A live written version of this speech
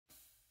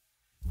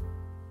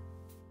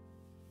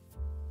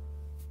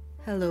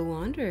Hello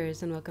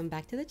Wanderers and welcome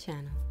back to the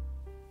channel.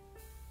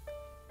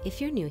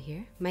 If you're new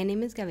here, my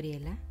name is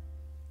Gabriela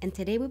and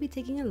today we'll be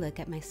taking a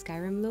look at my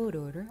Skyrim load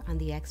order on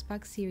the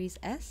Xbox Series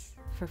S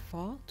for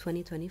fall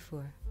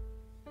 2024.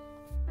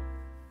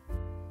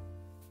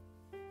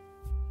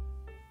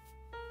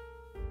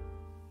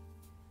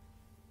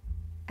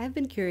 I've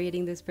been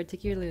curating this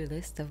particular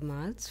list of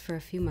mods for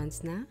a few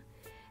months now,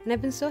 and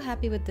I've been so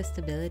happy with the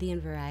stability and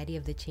variety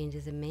of the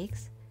changes it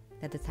makes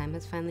that the time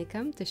has finally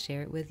come to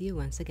share it with you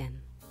once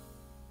again.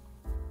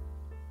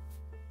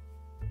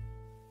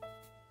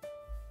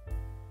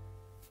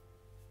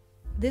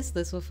 This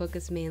list will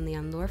focus mainly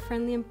on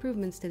lore-friendly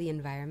improvements to the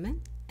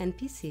environment,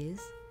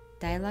 NPCs,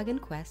 dialogue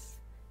and quests,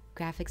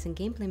 graphics and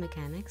gameplay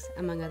mechanics,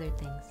 among other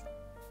things.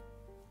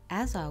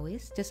 As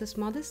always, just a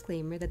small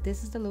disclaimer that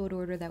this is the load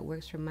order that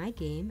works for my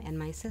game and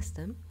my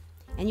system,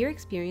 and your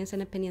experience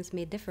and opinions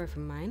may differ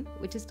from mine,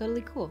 which is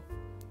totally cool.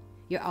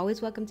 You're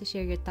always welcome to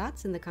share your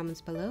thoughts in the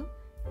comments below,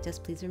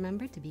 just please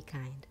remember to be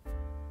kind.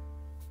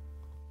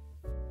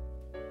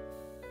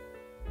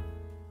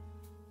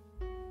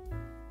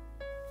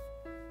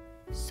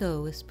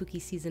 So, with spooky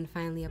season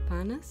finally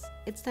upon us,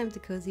 it's time to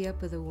cozy up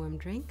with a warm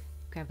drink,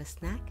 grab a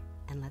snack,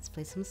 and let's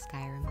play some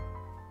Skyrim.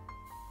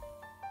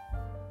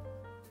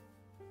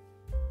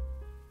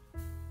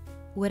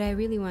 What I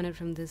really wanted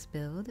from this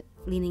build,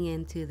 leaning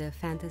into the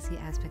fantasy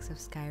aspects of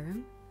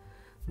Skyrim,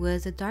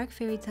 was a dark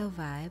fairy tale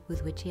vibe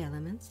with witchy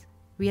elements,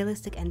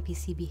 realistic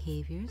NPC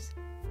behaviors,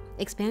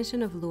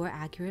 expansion of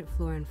lore-accurate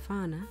flora and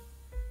fauna,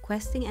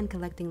 questing and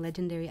collecting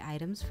legendary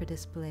items for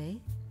display,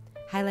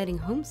 highlighting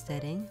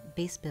homesteading,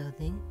 base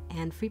building,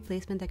 and free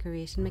placement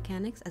decoration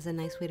mechanics as a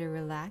nice way to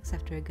relax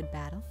after a good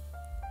battle.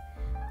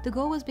 The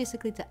goal was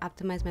basically to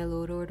optimize my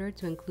load order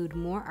to include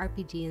more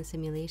RPG and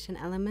simulation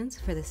elements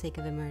for the sake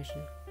of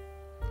immersion.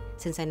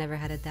 Since I never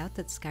had a doubt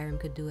that Skyrim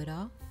could do it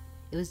all,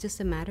 it was just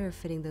a matter of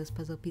fitting those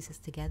puzzle pieces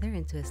together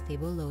into a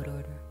stable load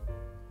order.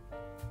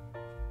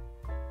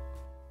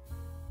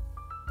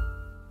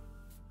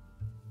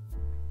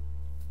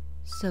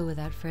 So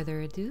without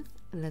further ado,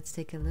 let's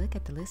take a look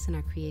at the list in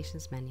our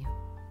creations menu.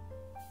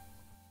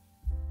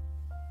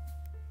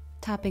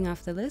 Topping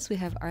off the list, we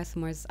have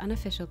Arthmoor's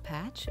Unofficial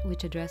patch,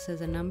 which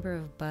addresses a number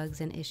of bugs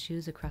and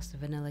issues across the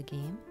vanilla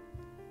game.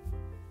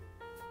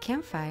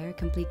 Campfire,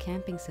 complete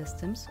camping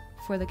systems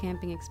for the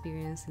camping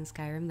experience in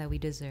Skyrim that we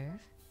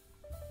deserve.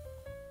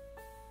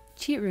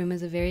 Cheat Room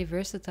is a very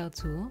versatile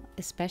tool,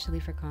 especially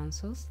for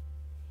consoles.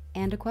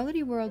 And a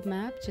quality world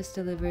map just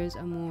delivers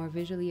a more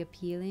visually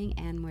appealing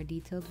and more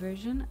detailed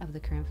version of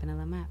the current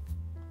vanilla map.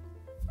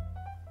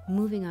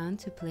 Moving on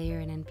to player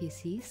and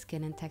NPC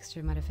skin and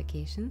texture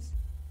modifications,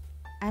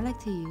 I like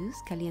to use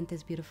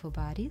Caliente's Beautiful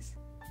Bodies,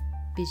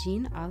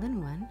 Bijin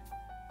all-in-one,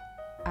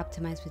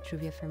 optimized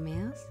Vitruvia for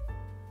males,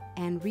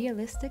 and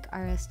realistic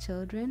RS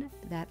children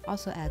that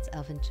also adds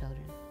elven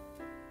children.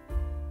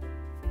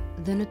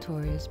 The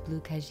notorious Blue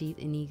Khajiit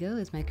INIGO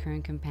is my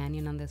current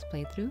companion on this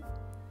playthrough,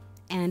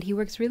 and he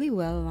works really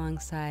well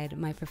alongside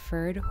my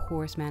preferred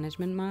horse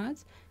management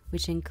mods,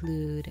 which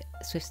include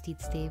Swift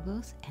Steed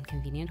Stables and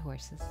Convenient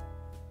Horses.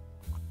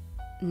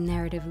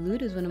 Narrative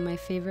Loot is one of my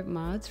favorite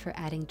mods for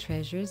adding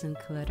treasures and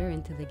clutter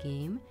into the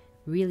game,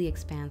 really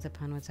expands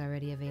upon what's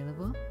already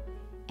available.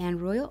 And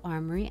Royal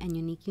Armory and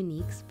Unique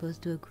Uniques both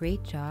do a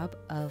great job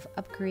of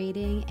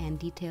upgrading and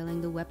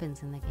detailing the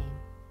weapons in the game.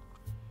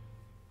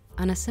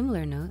 On a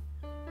similar note,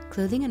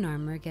 clothing and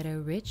armor get a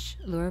rich,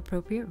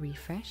 lore-appropriate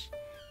refresh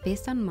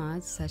based on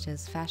mods such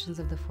as Fashions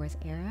of the Fourth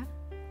Era,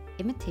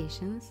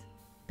 Imitations,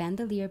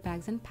 Bandolier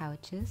bags and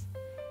pouches,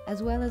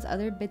 as well as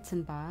other bits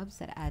and bobs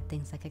that add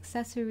things like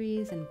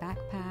accessories and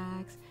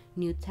backpacks,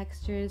 new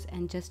textures,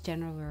 and just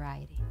general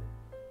variety.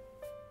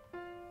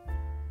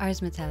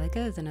 Ars Metallica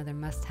is another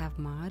must-have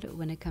mod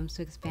when it comes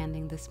to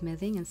expanding the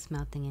smithing and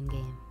smelting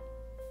in-game.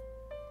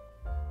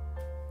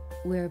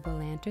 Wearable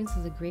Lanterns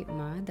is a great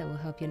mod that will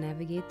help you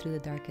navigate through the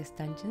darkest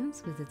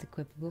dungeons with its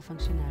equipable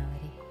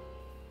functionality.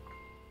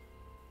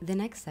 The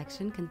next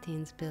section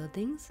contains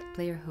buildings,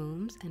 player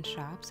homes, and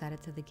shops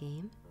added to the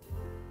game,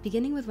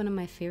 beginning with one of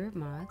my favorite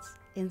mods,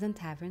 Inns and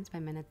Taverns by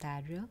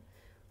Mandragoraroots,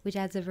 which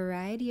adds a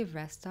variety of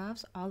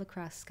rest-stops all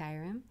across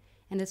Skyrim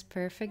and is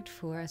perfect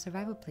for a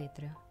survival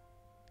playthrough.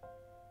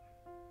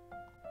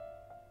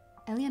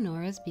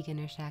 Eleonora's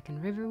Beginner Shack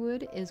in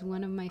Riverwood is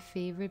one of my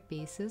favorite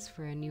bases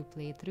for a new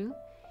playthrough,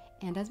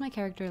 and as my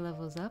character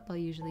levels up, I'll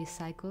usually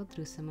cycle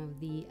through some of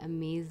the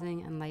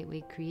amazing and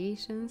lightweight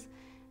creations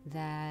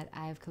that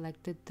I've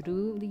collected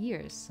through the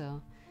years.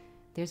 So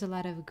there's a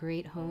lot of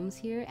great homes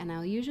here, and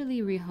I'll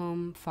usually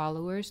rehome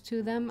followers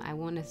to them. I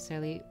won't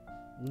necessarily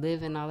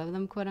live in all of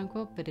them, quote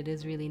unquote, but it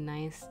is really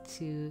nice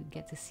to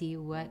get to see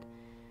what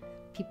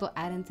people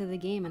add into the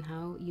game and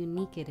how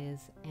unique it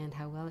is and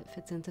how well it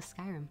fits into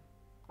Skyrim.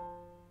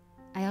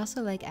 I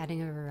also like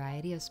adding a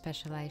variety of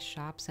specialized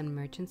shops and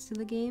merchants to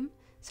the game,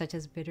 such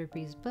as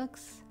Bitterbreeze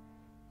Books,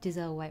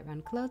 Giselle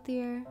Whiterun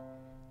Clothier,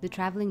 the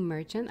Traveling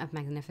Merchant of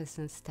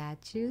Magnificent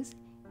Statues,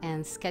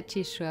 and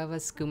Sketchy Shoava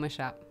Skooma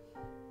Shop.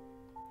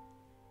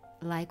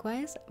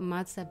 Likewise,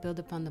 mods that build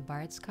upon the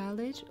Bard's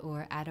College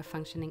or add a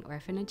functioning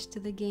orphanage to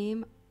the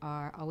game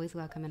are always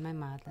welcome in my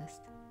mod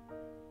list.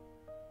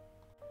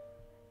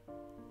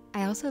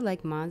 I also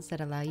like mods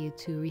that allow you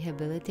to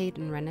rehabilitate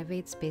and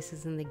renovate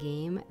spaces in the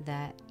game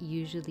that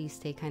usually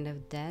stay kind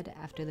of dead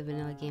after the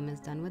vanilla game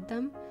is done with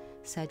them,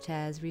 such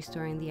as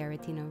restoring the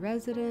Aretino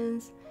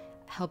residence,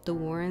 help the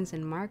Warrens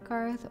in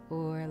Markarth,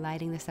 or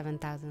lighting the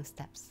 7,000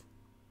 steps.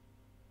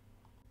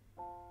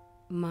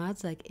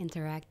 Mods like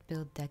Interact,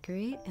 Build,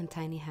 Decorate, and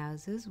Tiny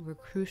Houses were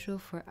crucial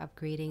for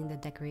upgrading the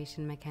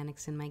decoration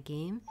mechanics in my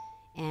game,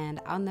 and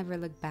I'll never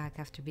look back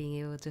after being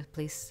able to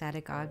place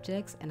static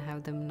objects and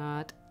have them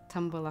not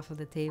tumble off of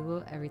the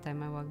table every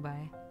time I walk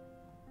by.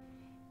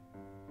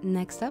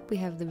 Next up, we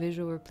have the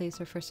visual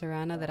replacer for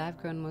Serana that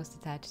I've grown most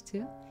attached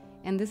to,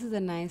 and this is a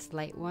nice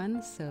light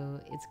one,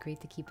 so it's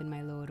great to keep in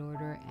my load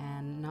order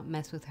and not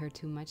mess with her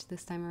too much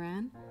this time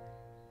around.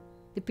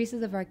 The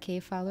Priestess of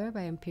Arcade follower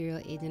by Imperial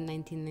Agent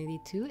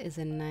 1992 is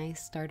a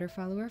nice starter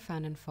follower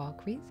found in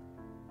Falkreath.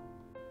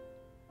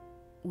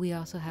 We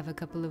also have a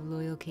couple of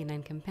loyal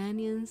canine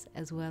companions,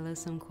 as well as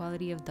some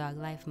quality of dog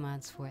life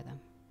mods for them.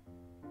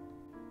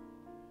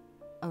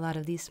 A lot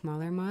of these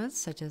smaller mods,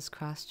 such as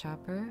Cross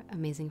Chopper,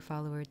 Amazing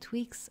Follower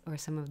Tweaks, or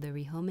some of the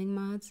rehoming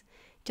mods,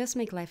 just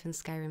make life in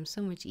Skyrim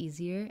so much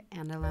easier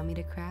and allow me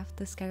to craft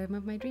the Skyrim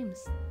of my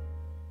dreams.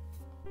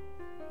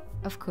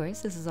 Of course,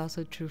 this is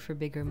also true for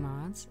bigger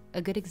mods,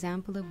 a good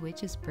example of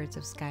which is Birds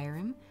of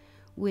Skyrim,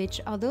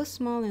 which, although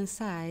small in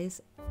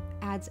size,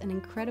 adds an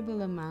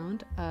incredible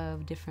amount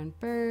of different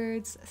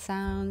birds,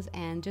 sounds,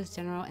 and just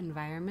general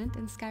environment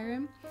in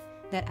Skyrim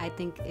that I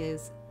think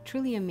is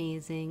truly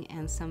amazing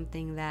and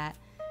something that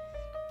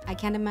I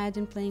can't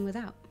imagine playing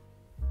without.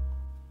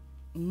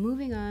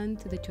 Moving on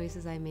to the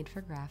choices I made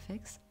for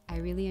graphics, I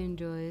really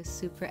enjoy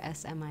Super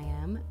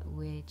SMIM,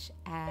 which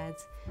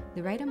adds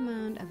the right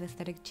amount of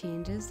aesthetic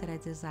changes that I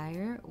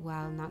desire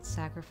while not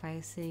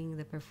sacrificing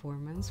the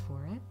performance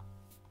for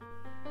it.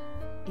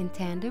 In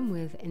tandem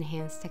with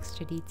enhanced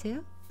texture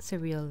detail,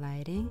 surreal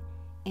lighting,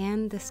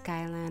 and the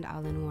Skyland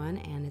all-in-one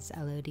and its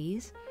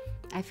LODs,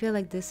 I feel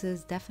like this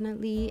is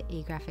definitely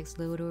a graphics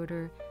load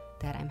order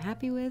that I'm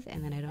happy with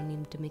and that I don't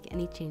need to make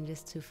any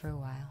changes to for a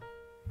while.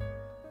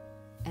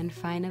 And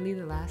finally,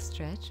 the last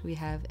stretch, we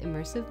have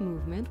immersive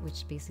movement,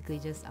 which basically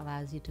just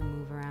allows you to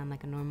move around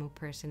like a normal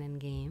person in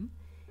game.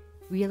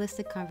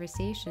 Realistic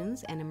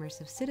conversations and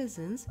immersive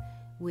citizens,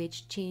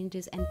 which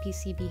changes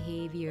NPC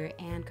behavior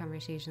and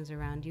conversations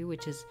around you,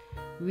 which is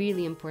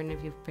really important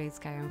if you've played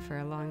Skyrim for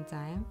a long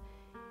time.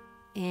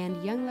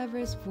 And Young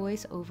Lover's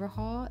Voice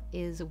Overhaul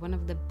is one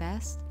of the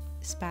best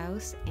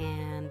spouse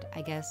and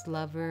I guess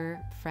lover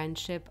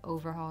friendship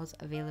overhauls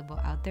available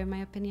out there in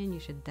my opinion. You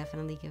should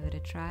definitely give it a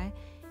try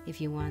if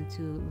you want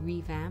to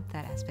revamp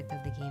that aspect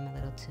of the game a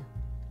little too.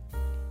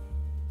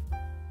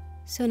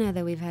 So now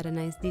that we've had a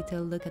nice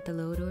detailed look at the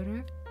load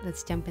order,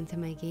 let's jump into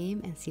my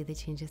game and see the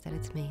changes that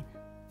it's made.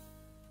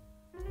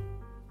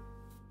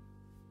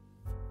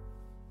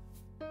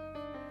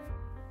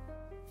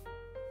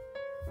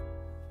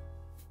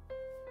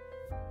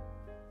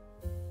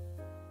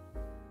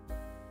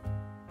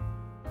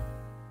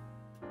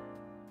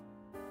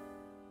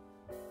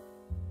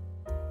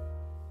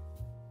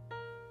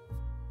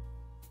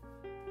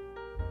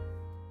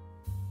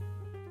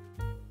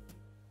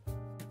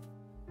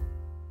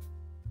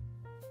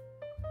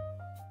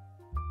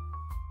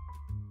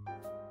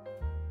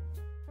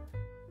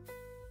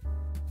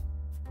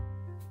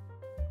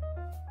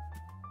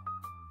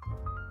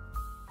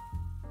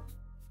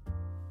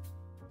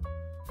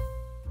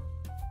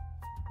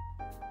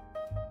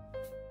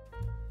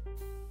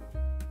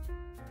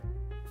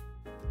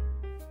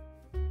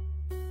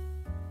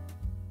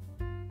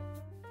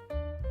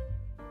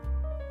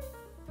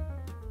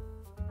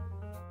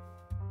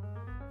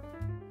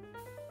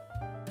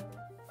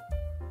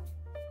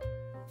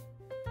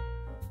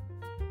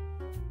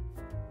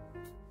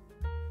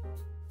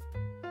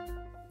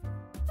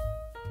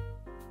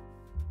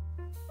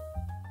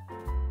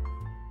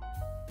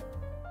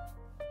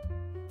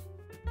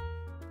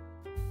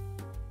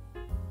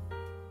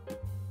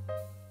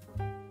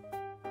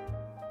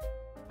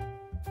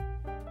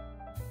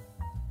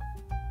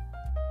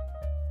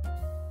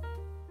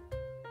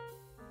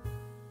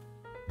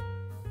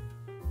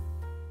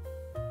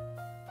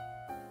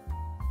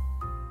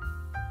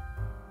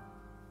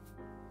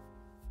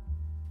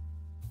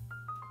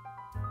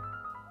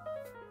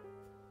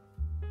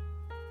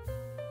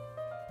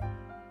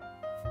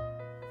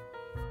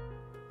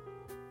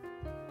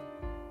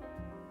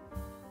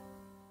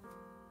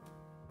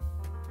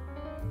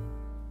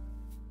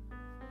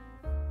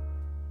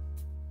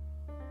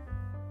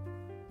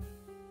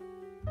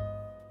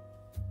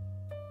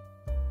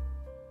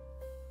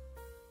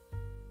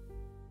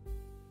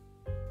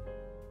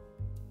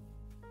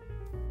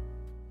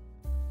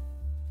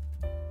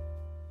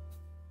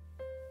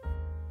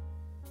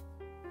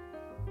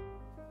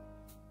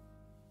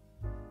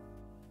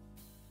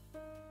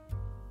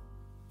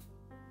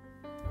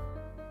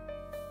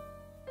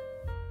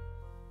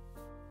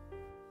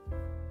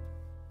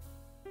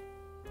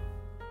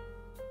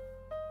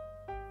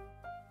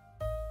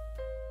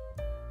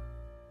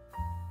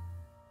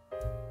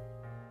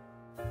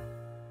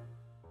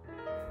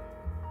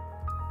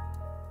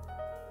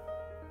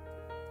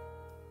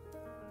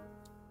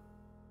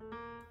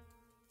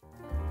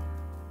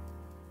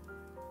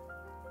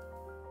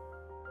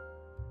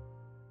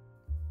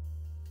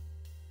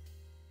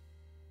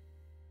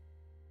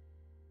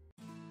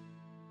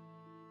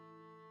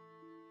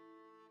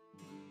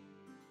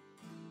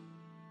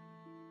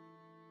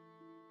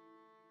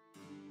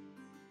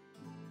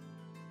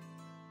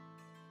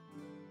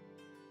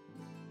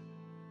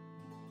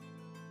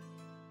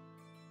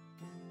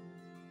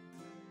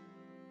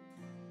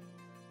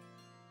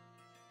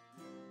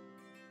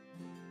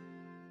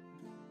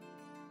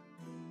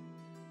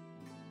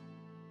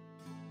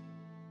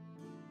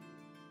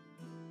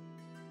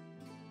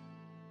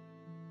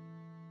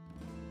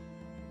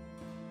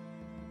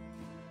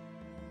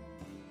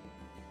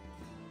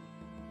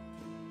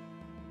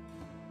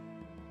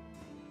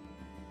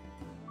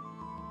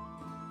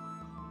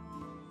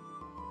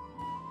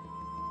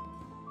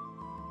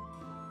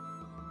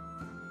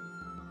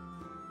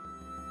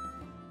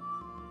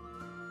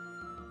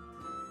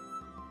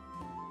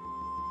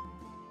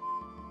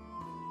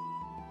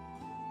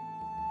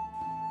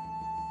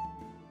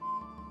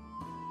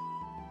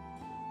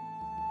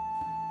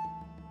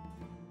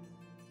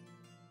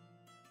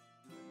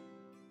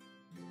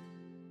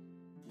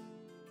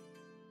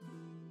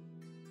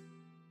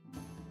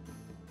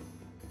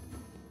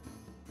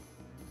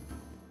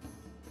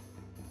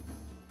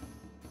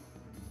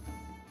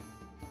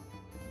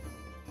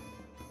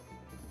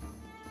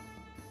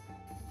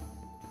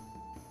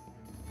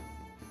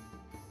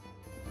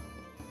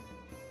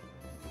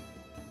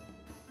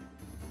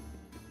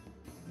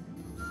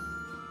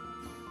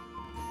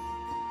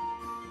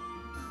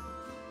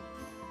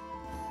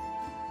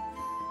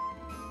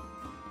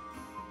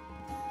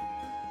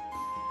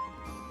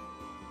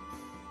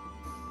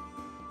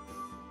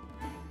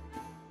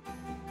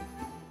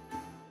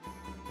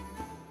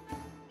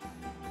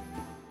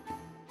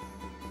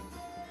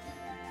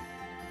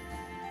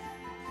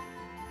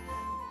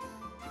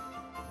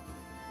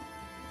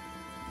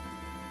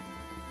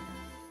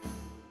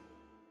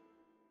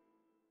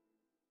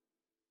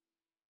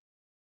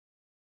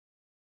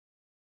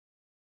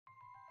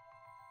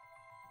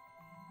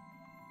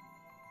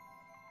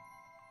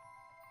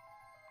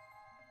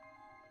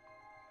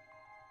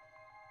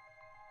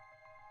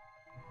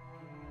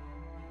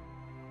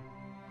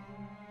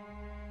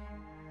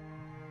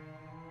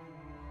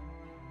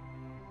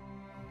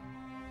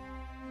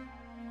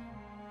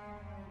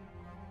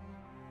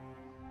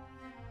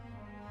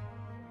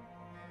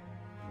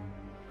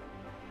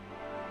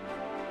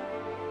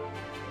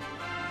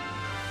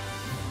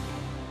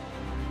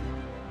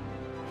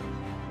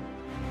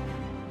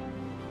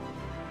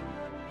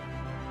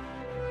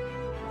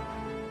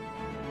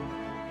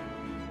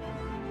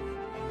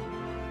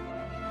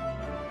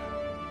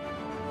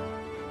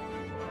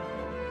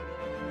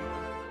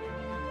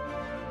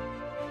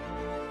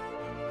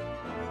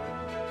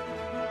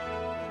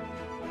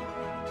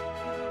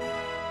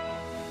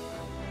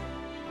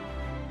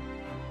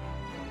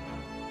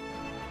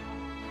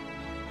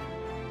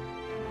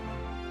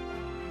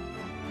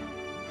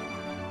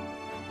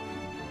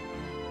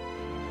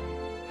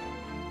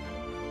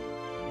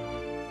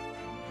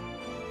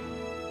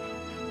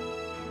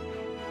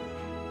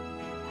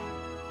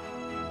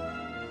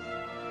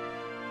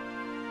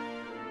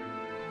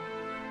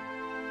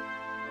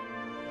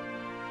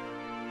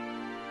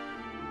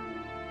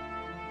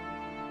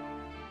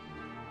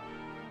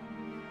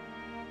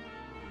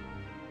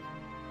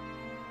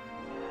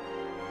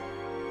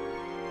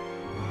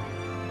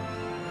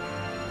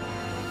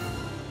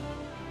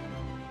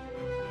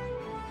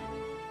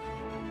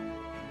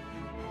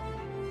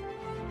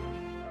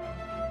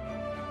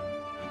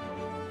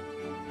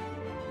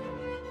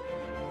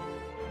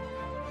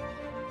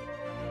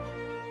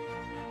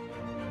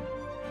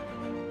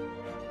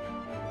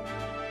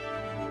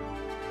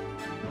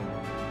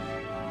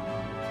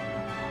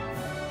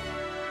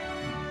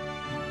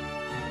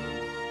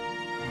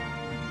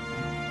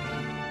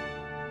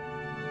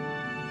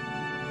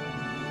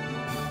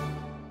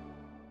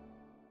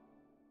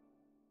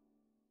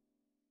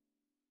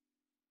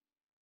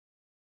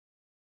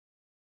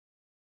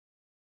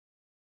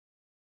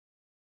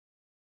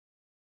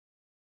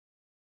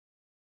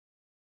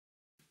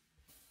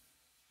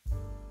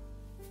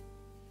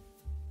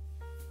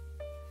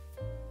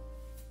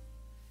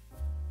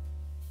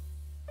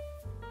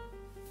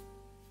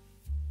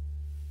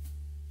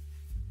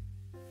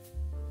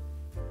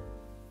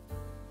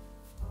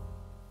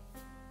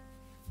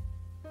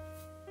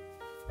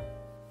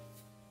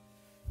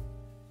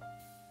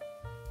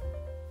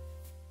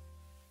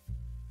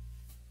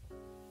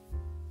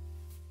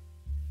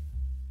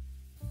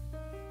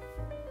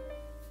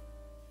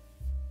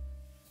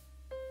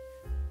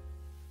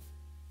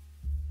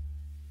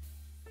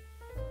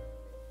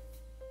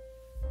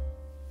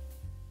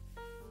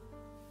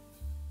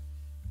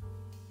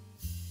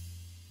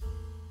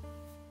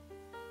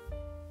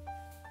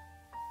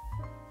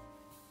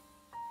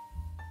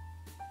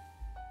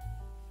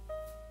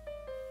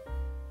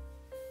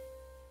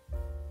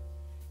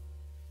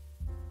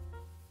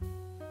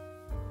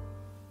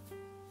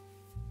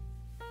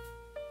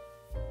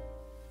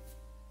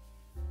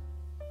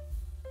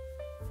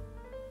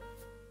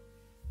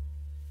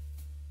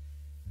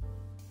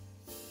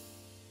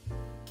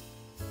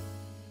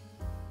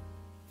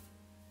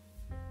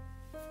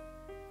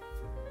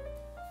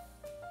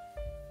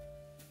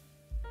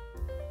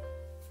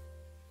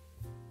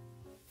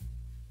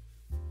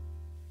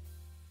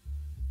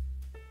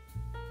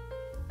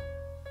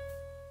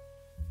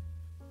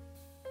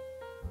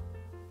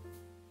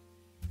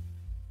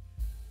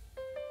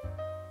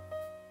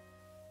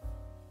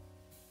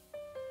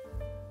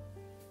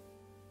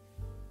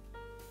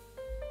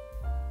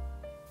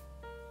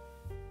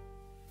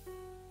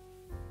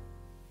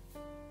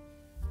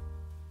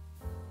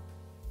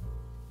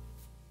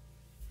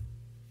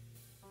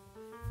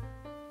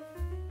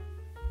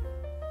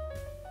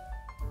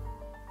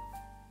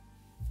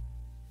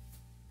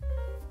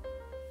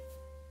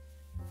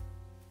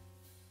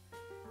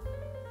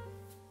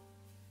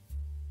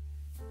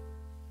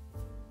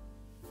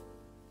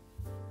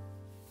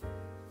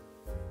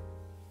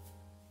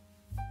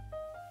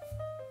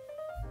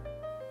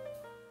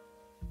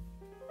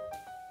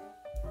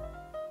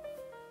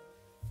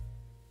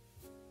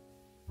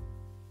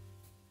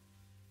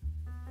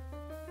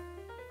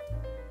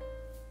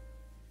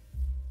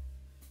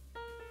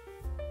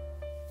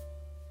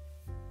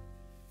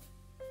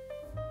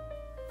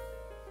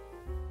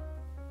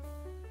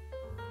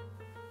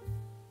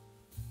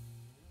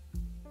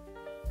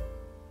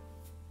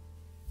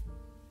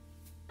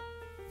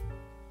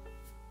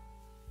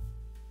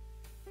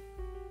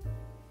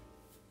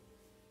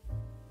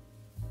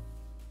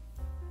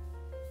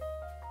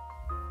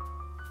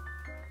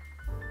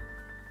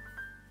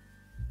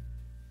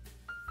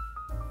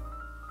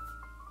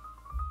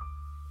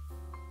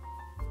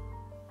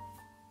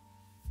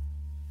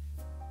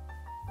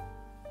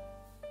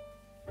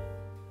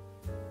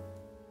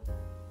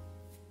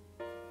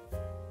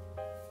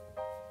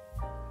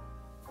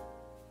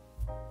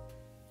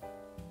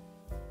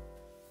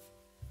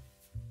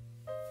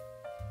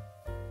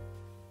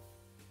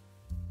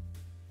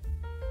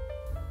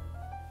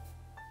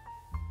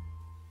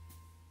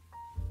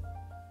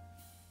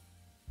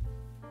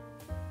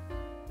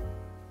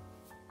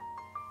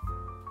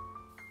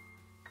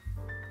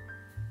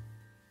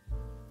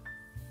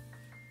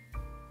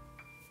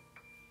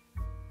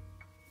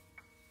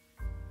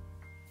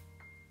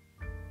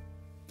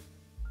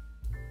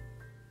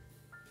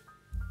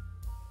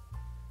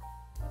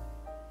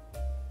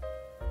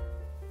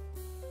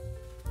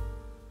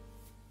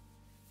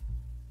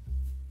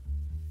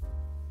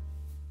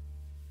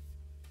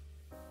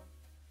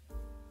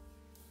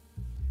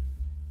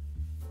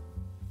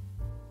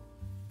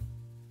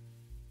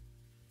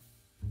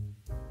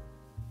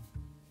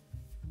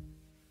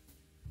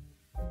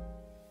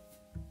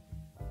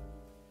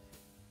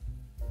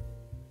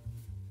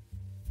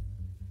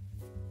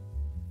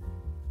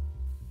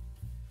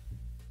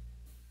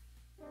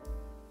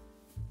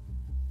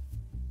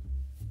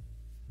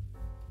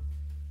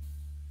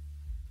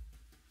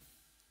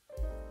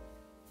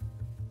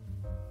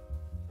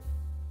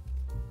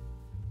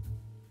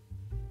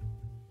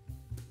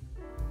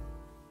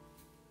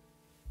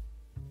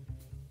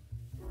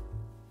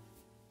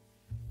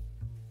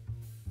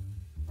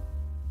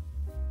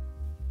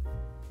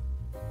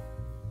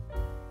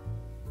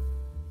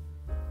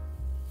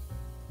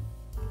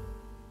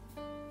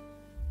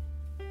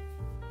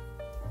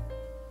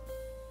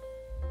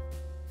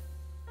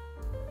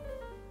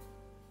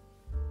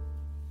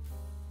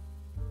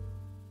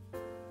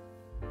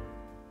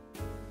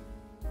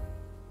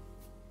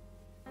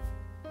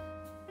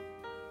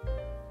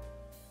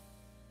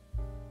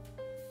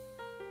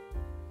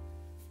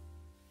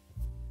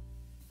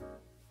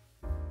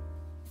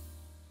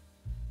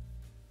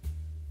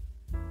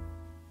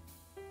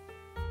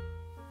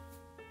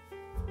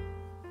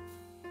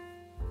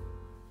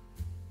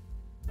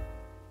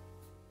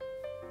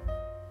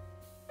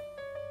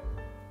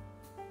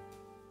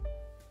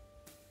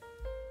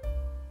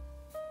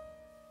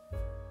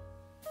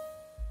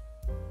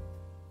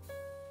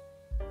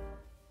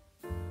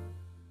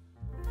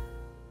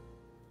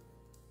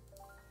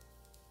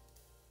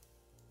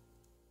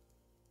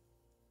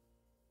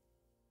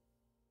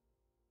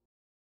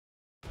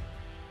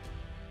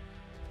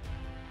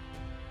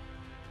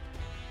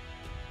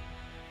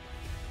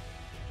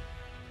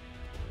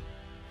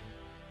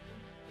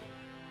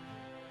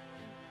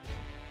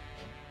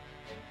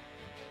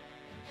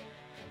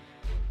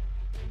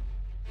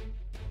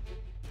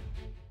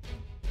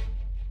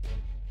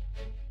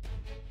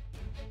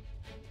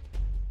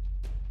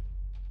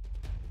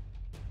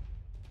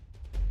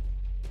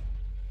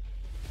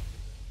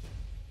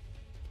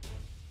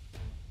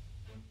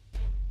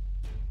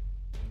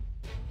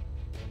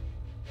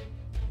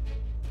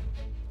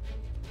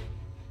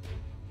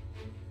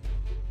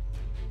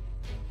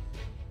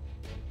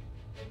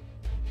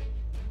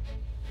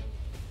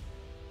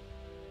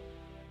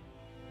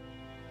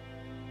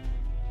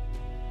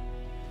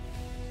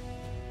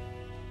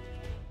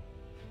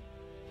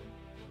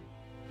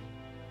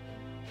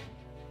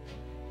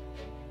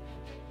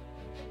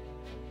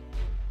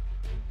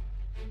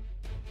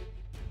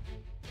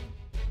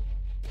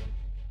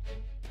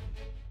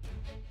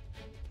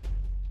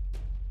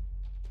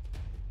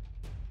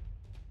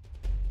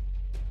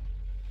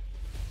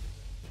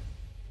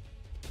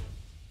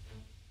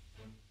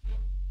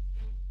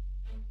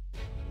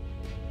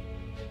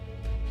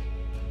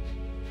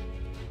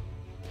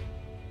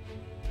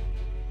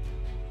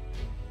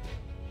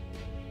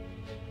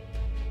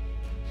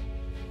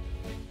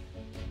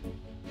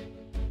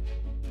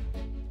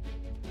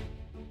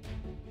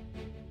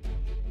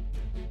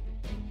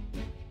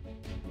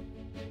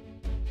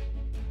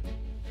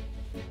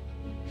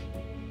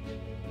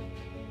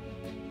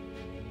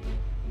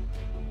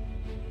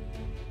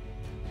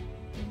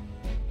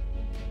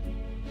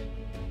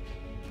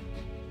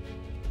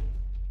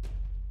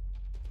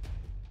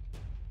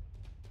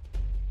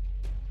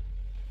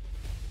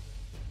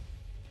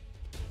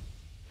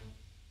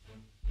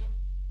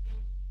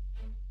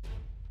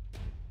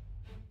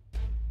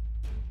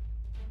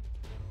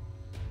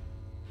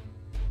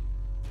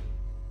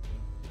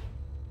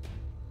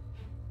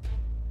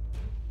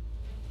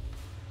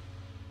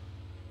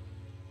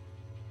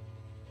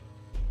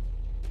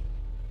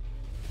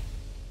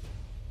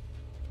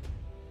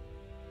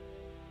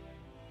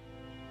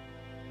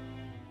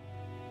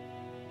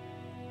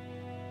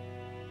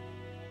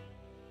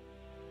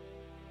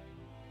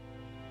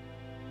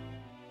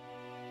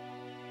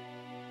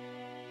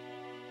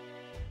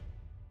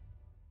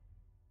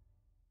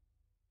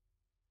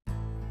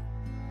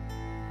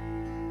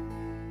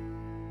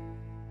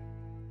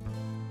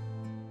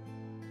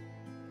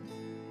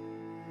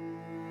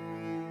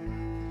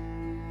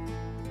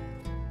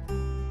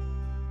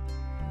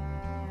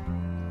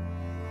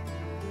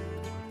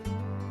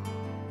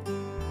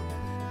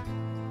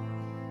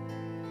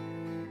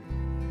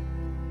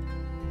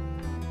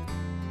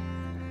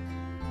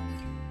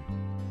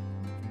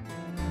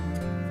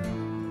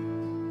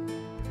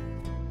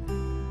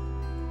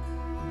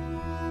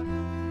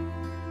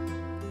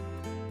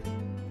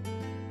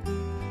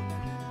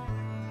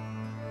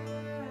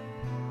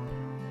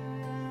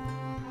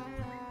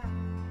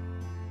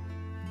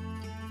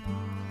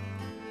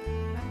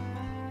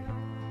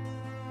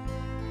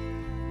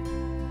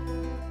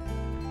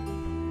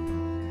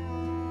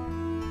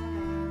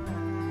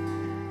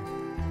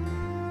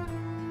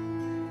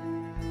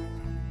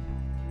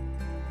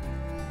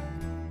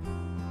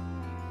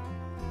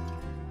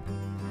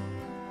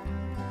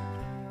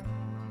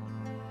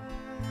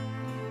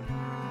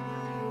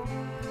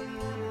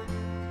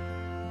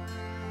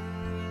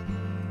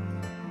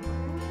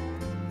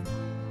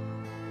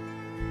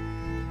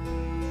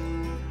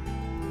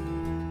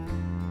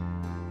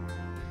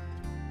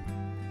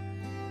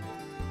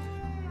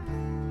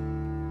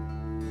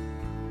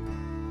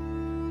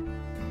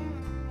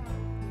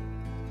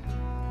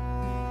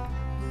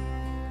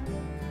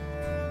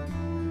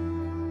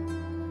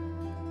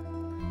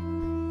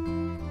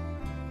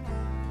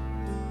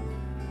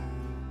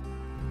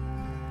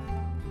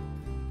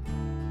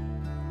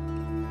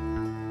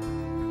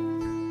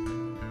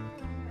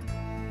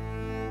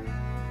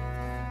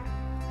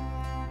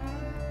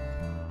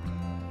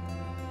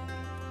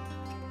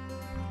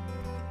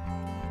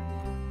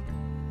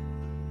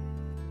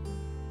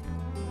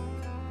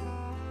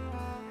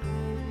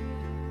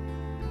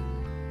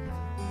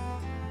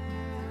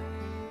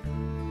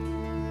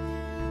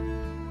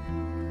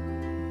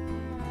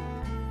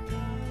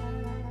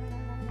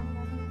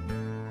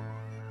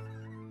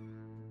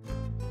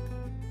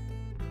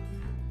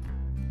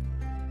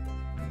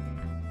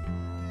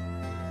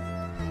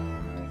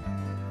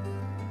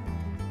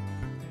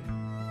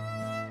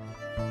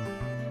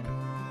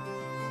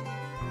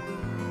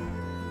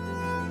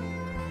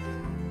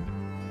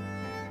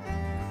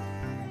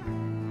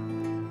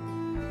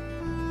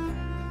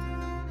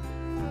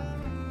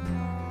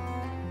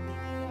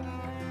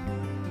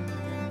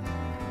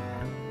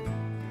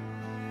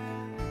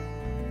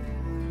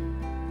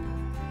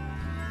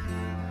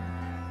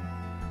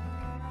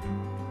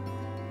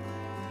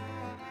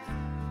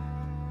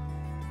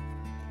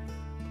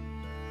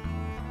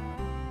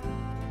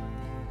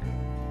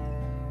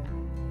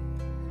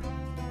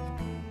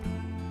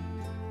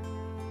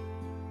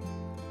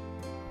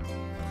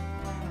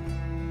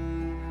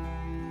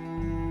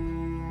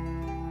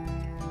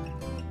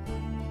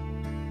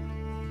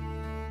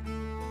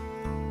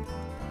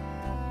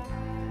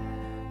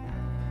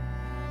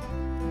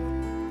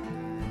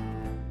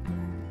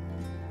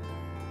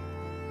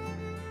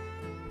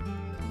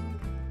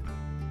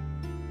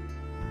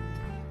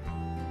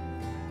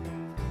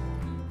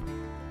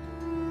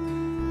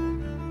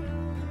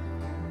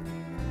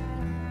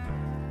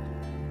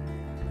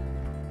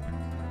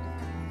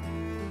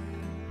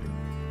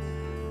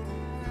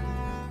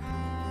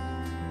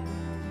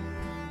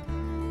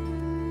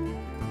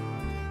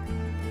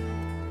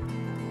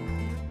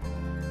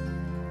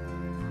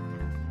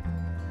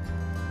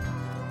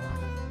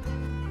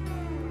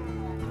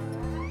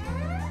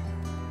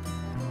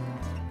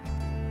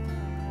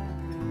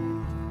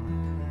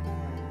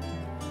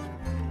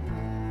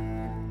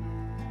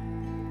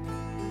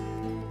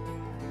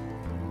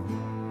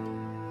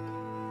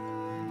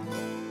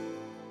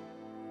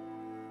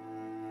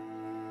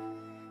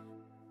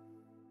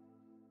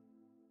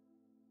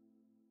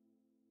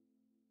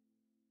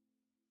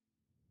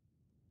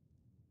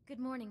 Good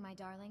morning, my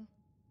darling.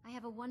 I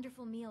have a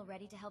wonderful meal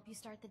ready to help you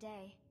start the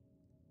day.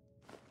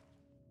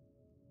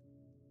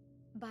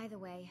 By the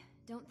way,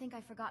 don't think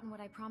I've forgotten what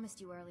I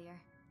promised you earlier.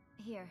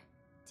 Here,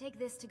 take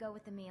this to go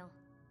with the meal.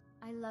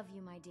 I love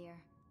you, my dear.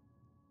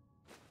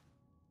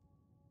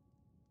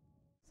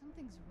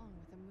 Something's wrong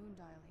with the moon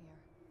dial here.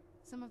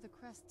 Some of the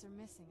crests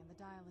are missing and the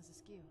dial is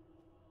askew.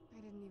 I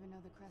didn't even know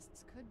the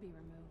crests could be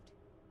removed.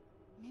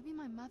 Maybe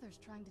my mother's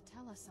trying to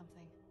tell us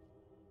something.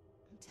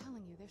 I'm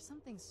telling you, there's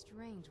something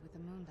strange with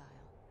the moon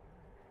dial.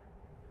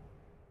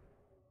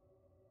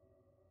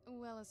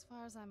 Well, as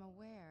far as I'm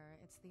aware,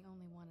 it's the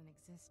only one in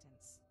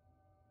existence.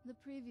 The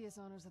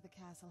previous owners of the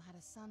castle had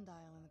a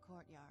sundial in the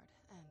courtyard,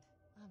 and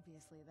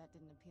obviously that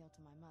didn't appeal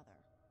to my mother.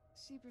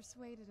 She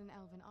persuaded an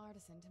elven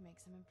artisan to make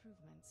some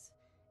improvements.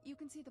 You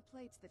can see the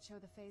plates that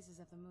show the phases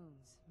of the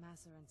moons,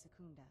 Maser and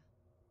Secunda.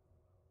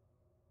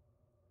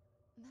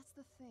 And that's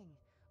the thing.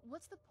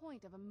 What's the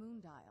point of a moon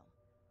dial?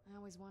 I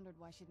always wondered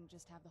why she didn't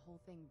just have the whole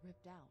thing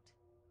ripped out.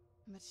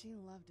 But she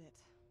loved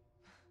it.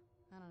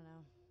 I don't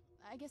know.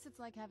 I guess it's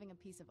like having a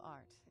piece of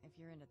art, if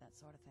you're into that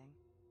sort of thing.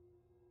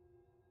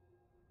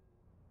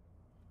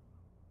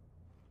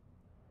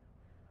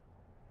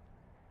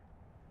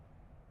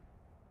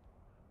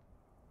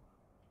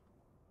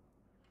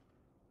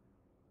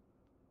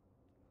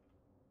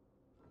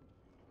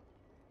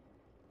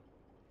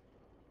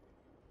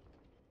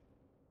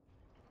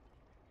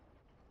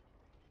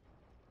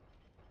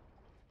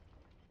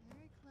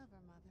 Very clever,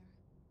 Mother.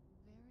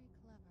 Very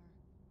clever.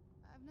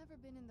 I've never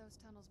been in those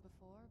tunnels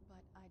before,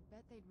 but I'd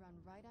bet they'd run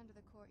right under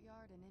the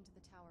courtyard and into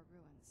the tower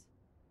ruins.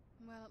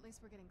 Well, at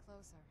least we're getting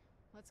closer.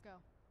 Let's go.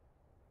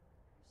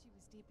 She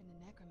was deep into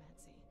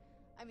necromancy.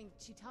 I mean,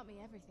 she taught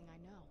me everything I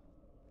know.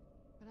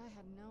 But I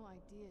had no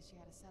idea she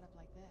had a setup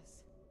like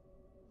this.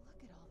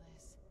 Look at all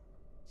this.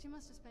 She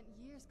must have spent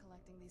years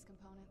collecting these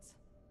components.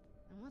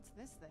 And what's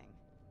this thing?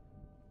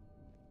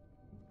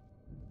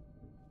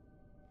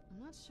 I'm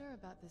not sure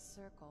about this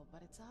circle,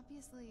 but it's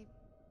obviously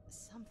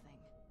something.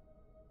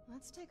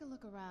 Let's take a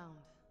look around.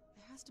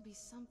 There has to be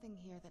something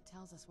here that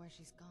tells us where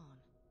she's gone.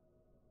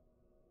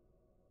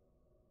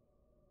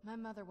 My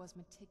mother was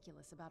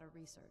meticulous about her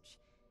research.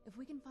 If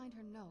we can find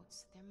her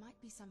notes, there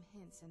might be some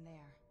hints in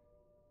there.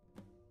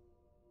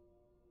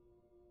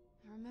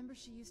 I remember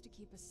she used to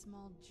keep a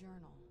small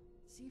journal.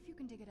 See if you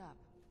can dig it up.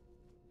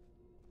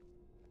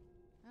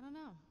 I don't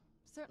know.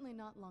 Certainly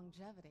not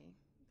longevity.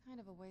 Kind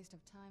of a waste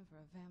of time for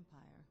a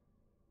vampire.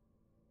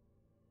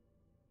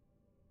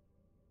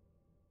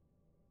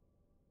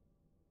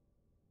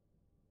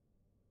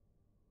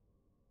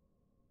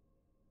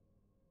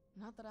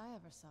 Not that I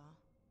ever saw.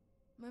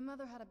 My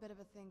mother had a bit of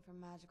a thing for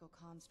magical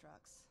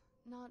constructs.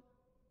 Not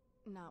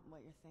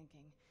what you're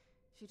thinking.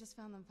 She just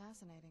found them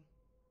fascinating.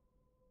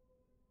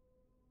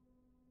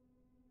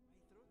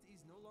 My throat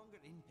is no longer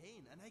in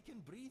pain, and I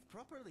can breathe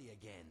properly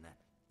again.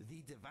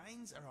 The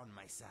divines are on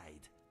my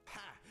side.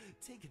 Ha!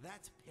 Take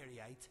that,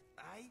 Periite.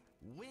 I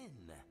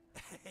win!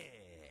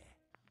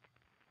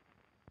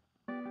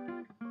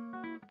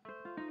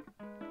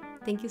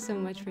 Thank you so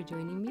much for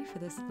joining me for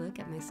this look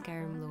at my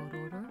Skyrim load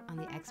order on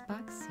the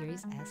Xbox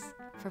Series S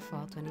for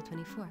fall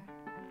 2024.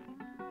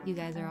 You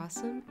guys are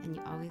awesome, and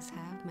you always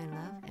have my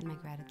love and my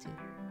gratitude.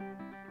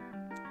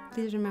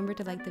 Please remember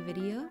to like the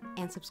video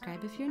and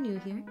subscribe if you're new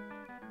here.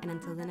 And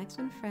until the next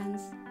one,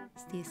 friends,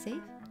 stay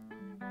safe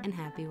and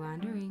happy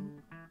wandering.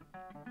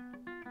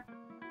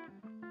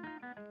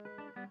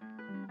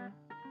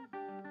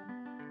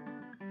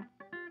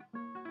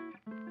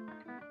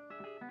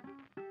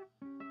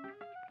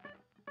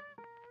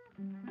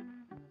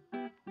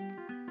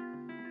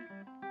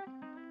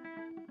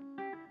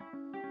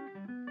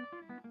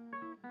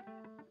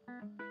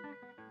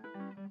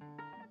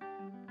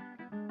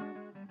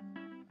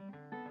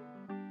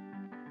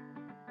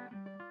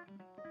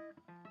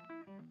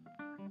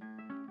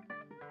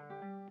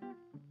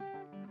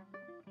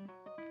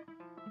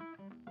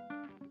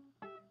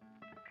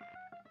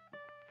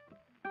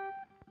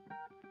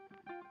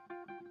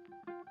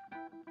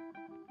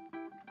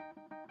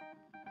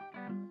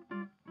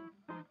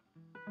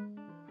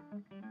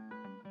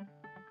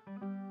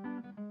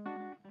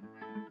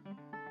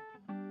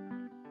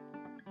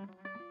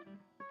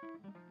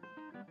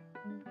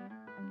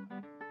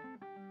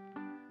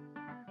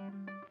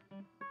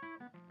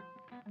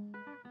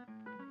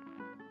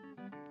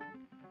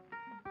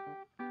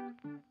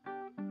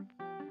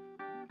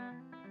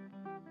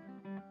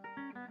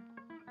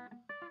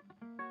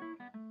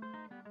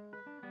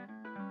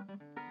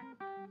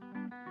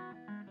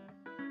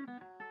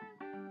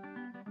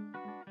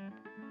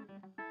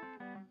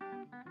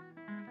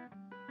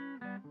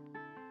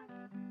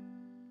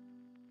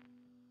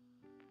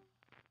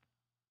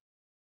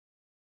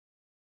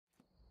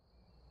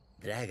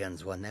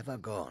 Dragons were never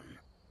gone.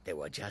 They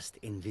were just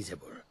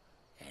invisible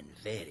and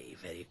very,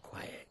 very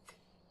quiet.